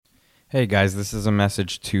Hey guys, this is a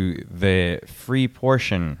message to the free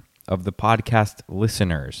portion of the podcast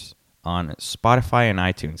listeners on Spotify and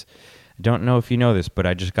iTunes. I don't know if you know this, but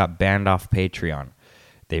I just got banned off Patreon.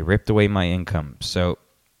 They ripped away my income. So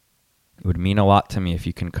it would mean a lot to me if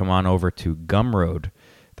you can come on over to Gumroad.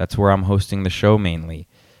 That's where I'm hosting the show mainly.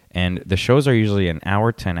 And the shows are usually an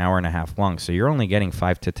hour to an hour and a half long, so you're only getting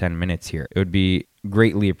 5 to 10 minutes here. It would be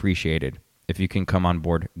greatly appreciated if you can come on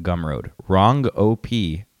board Gumroad.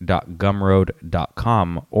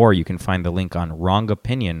 wrongop.gumroad.com, or you can find the link on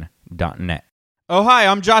wrongopinion.net. Oh, hi,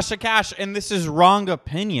 I'm Josh Akash, and this is Wrong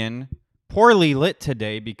Opinion. Poorly lit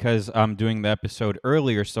today because I'm doing the episode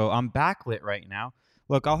earlier, so I'm backlit right now.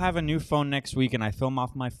 Look, I'll have a new phone next week, and I film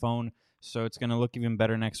off my phone, so it's going to look even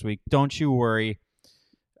better next week. Don't you worry.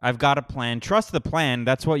 I've got a plan. Trust the plan.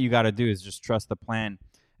 That's what you got to do, is just trust the plan.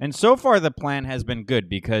 And so far, the plan has been good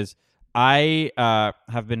because I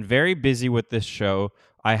have been very busy with this show.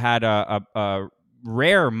 I had a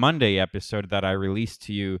rare Monday episode that I released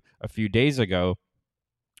to you a few days ago,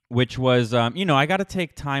 which was, I got to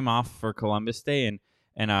take time off for Columbus Day,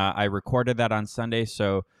 and I recorded that on Sunday,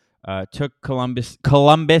 so took Columbus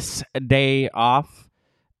Day off.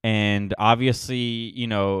 And obviously,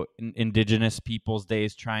 Indigenous Peoples Day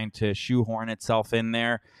is trying to shoehorn itself in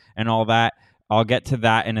there and all that. I'll get to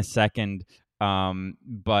that in a second.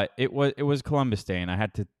 But it was Columbus Day, and I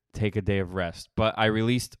had to take a day of rest. But I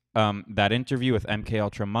released that interview with MK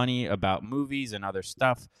Ultra Money about movies and other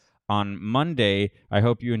stuff on Monday. I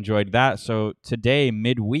hope you enjoyed that. So today,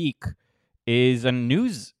 midweek, is a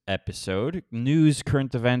news episode. News,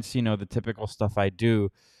 current events, the typical stuff I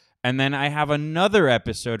do. And then I have another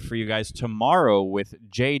episode for you guys tomorrow with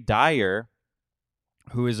Jay Dyer,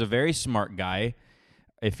 who is a very smart guy.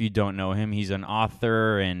 If you don't know him, he's an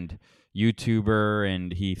author and YouTuber,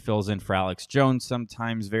 and he fills in for Alex Jones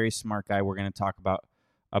sometimes. Very smart guy. We're going to talk about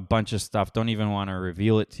a bunch of stuff. Don't even want to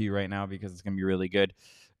reveal it to you right now because it's going to be really good.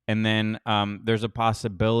 And then there's a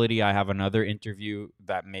possibility I have another interview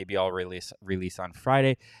that maybe I'll release on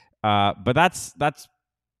Friday. But that's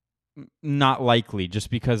not likely, just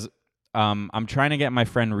because I'm trying to get my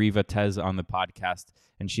friend Riva Tez on the podcast,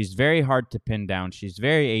 and she's very hard to pin down. She's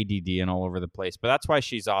very ADD and all over the place, but that's why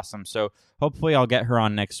she's awesome. So hopefully I'll get her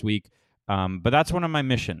on next week. But that's one of my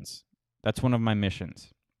missions.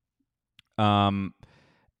 And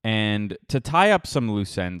to tie up some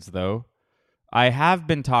loose ends, though, I have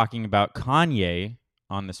been talking about Kanye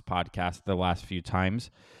on this podcast the last few times,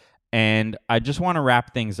 and I just want to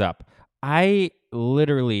wrap things up. I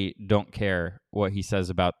literally don't care what he says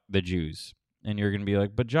about the Jews. And you're going to be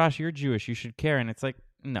like, but Josh, you're Jewish, you should care. And it's like,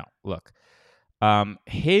 no, look.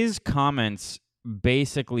 His comments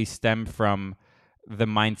basically stem from the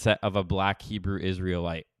mindset of a black Hebrew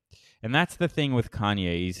Israelite. And that's the thing with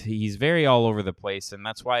Kanye. He's very all over the place, and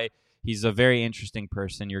that's why he's a very interesting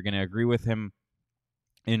person. You're going to agree with him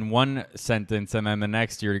in one sentence, and then the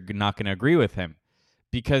next you're not going to agree with him,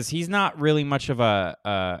 because he's not really much of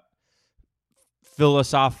a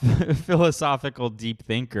philosophical deep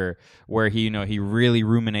thinker where he really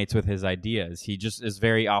ruminates with his ideas. He just is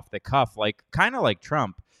very off the cuff, kind of like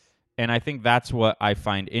Trump. And I think that's what I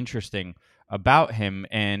find interesting about him,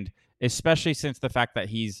 and especially since the fact that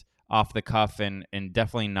he's off the cuff and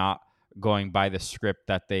definitely not going by the script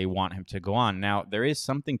that they want him to go on. Now, there is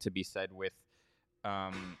something to be said with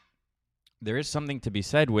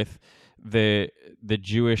the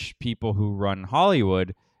Jewish people who run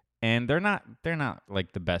Hollywood. And they're not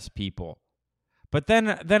like the best people. But then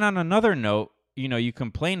on another note, you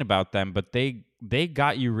complain about them, but they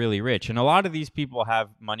got you really rich. And a lot of these people have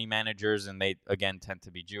money managers, and they, again, tend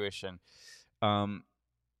to be Jewish. And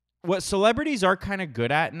what celebrities are kind of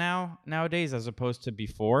good at nowadays as opposed to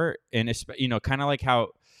before, and kind of like how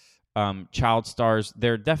child stars,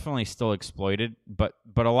 they're definitely still exploited, but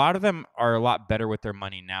a lot of them are a lot better with their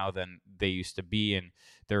money now than they used to be. And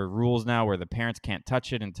there are rules now where the parents can't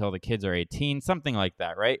touch it until the kids are 18, something like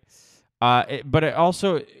that, right? But it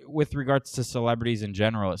also, with regards to celebrities in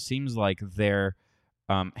general, it seems like they're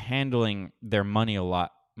handling their money a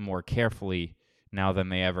lot more carefully now than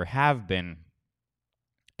they ever have been.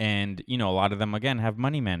 And, a lot of them, again, have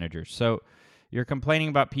money managers. So you're complaining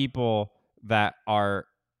about people that are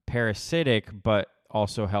parasitic but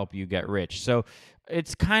also help you get rich. So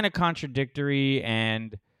it's kind of contradictory,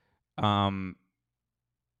 and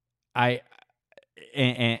I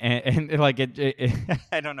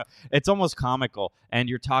don't know. It's almost comical. And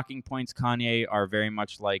your talking points, Kanye, are very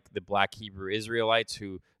much like the black Hebrew Israelites,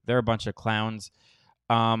 who they're a bunch of clowns.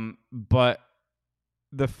 But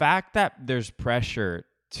the fact that there's pressure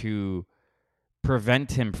to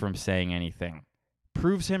prevent him from saying anything,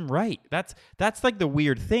 proves him right. That's like the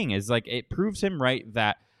weird thing is like it proves him right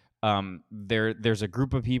that there's a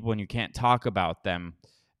group of people and you can't talk about them,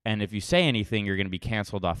 and if you say anything, you're going to be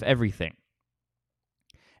canceled off everything.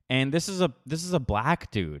 And this is a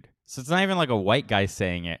black dude, so it's not even like a white guy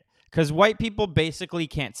saying it, because white people basically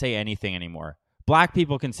can't say anything anymore. Black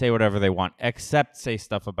people can say whatever they want, except say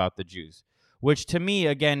stuff about the Jews, which to me,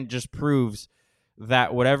 again, just proves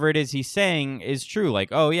that whatever it is he's saying is true. Like,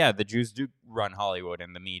 oh yeah, the Jews do run Hollywood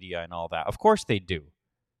and the media and all that. Of course they do.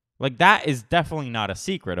 Like, that is definitely not a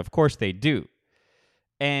secret. Of course they do.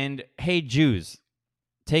 And hey, Jews,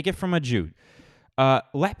 take it from a Jew.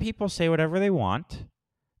 Let people say whatever they want,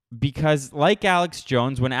 because like Alex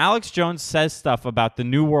Jones, when Alex Jones says stuff about the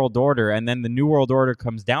New World Order and then the New World Order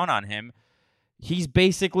comes down on him, he's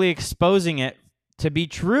basically exposing it to be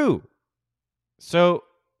true. So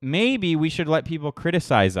maybe we should let people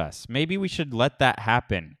criticize us. Maybe we should let that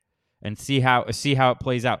happen and see how it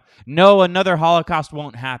plays out. No, another Holocaust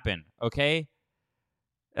won't happen, okay?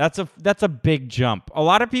 That's a big jump. A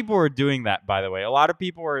lot of people were doing that, by the way. A lot of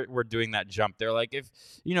people were doing that jump. They're like, if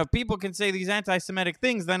people can say these anti-Semitic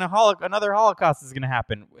things, then another Holocaust is going to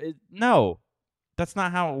happen. No, that's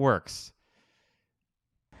not how it works.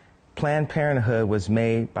 Planned Parenthood was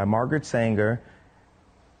made by Margaret Sanger,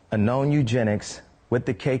 a known eugenics, with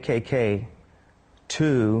the KKK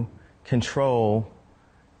to control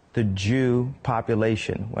the Jew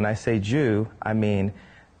population. When I say Jew, I mean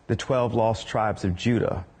the 12 lost tribes of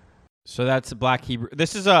Judah. So that's Black Hebrew.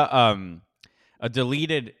 This is a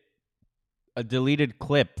deleted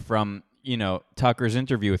clip from Tucker's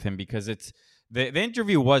interview with him, because it's the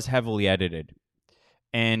interview was heavily edited,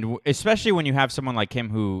 and especially when you have someone like him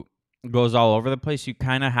who goes all over the place, you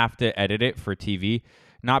kind of have to edit it for TV,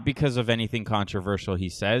 not because of anything controversial he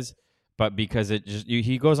says, but because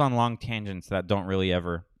he goes on long tangents that don't really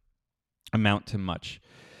ever amount to much.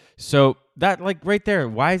 So that, like, right there,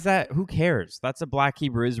 why is that? Who cares? That's a Black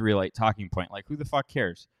Hebrew Israelite talking point. Like, who the fuck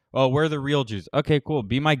cares? Oh, we're the real Jews. Okay, cool.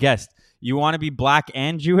 Be my guest. You want to be black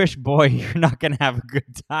and Jewish? Boy, you're not going to have a good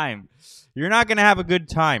time. You're not going to have a good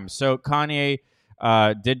time. So Kanye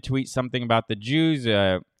did tweet something about the Jews.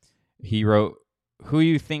 He wrote, "Who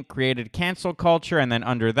you think created cancel culture?" And then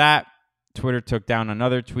under that, Twitter took down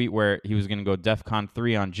another tweet where he was going to go DEFCON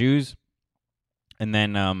 3 on Jews. And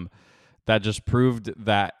then that just proved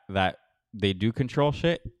that they do control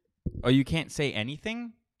shit. Oh, you can't say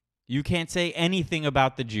anything? You can't say anything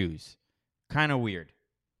about the Jews. Kind of weird.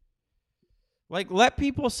 Like, let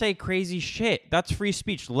people say crazy shit. That's free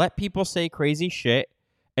speech. Let people say crazy shit.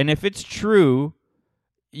 And if it's true,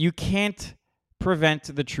 you can't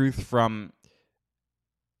prevent the truth from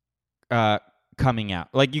coming out.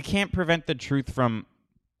 Like, you can't prevent the truth from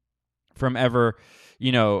ever,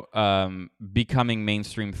 becoming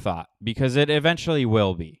mainstream thought, because it eventually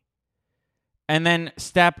will be. And then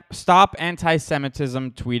Stop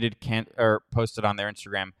Anti-Semitism tweeted or posted on their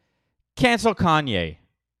Instagram, "Cancel Kanye."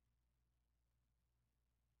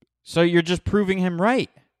 So you're just proving him right.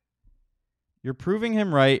 You're proving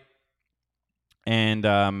him right,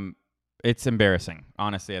 and it's embarrassing,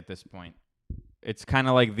 honestly, at this point. It's kind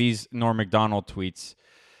of like these Norm Macdonald tweets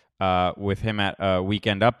with him at a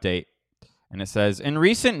Weekend Update. And it says, "In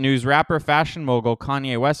recent news, rapper fashion mogul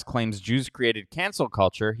Kanye West claims Jews created cancel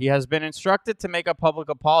culture. He has been instructed to make a public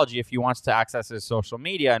apology if he wants to access his social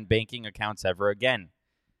media and banking accounts ever again."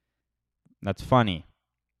 That's funny.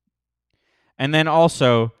 And then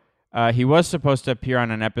also, he was supposed to appear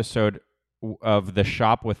on an episode of The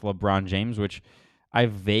Shop with LeBron James, which I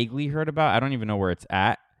vaguely heard about. I don't even know where it's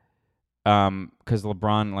at. Because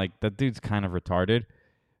LeBron, like, that dude's kind of retarded.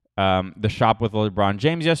 The Shop with LeBron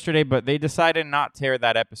James yesterday, but they decided not to air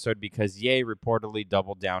that episode because Ye reportedly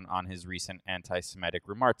doubled down on his recent anti-Semitic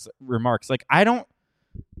remarks. Like, I don't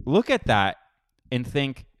look at that and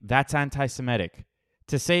think that's anti-Semitic.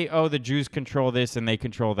 To say, oh, the Jews control this and they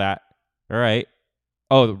control that. All right.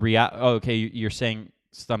 Oh, okay, you're saying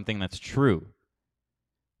something that's true.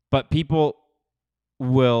 But people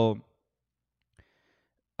will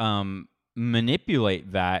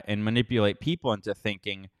manipulate that and manipulate people into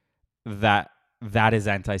thinking that is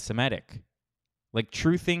anti-Semitic. Like,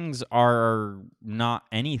 true things are not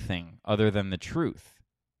anything other than the truth.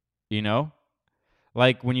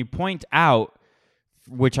 Like, when you point out,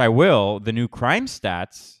 which I will, the new crime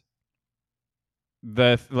stats,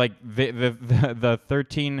 the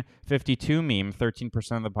 1352 meme,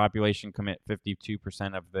 13% of the population commit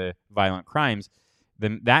 52% of the violent crimes.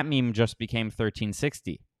 That meme just became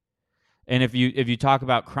 1360. And if you talk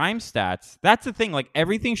about crime stats, that's the thing. Like,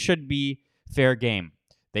 everything should be fair game.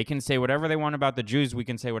 They can say whatever they want about the Jews. We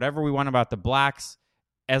can say whatever we want about the blacks.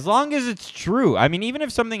 as long as it's true. I mean, even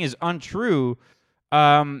if something is untrue,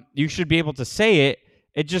 you should be able to say it.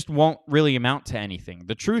 It just won't really amount to anything.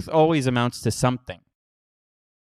 The truth always amounts to something.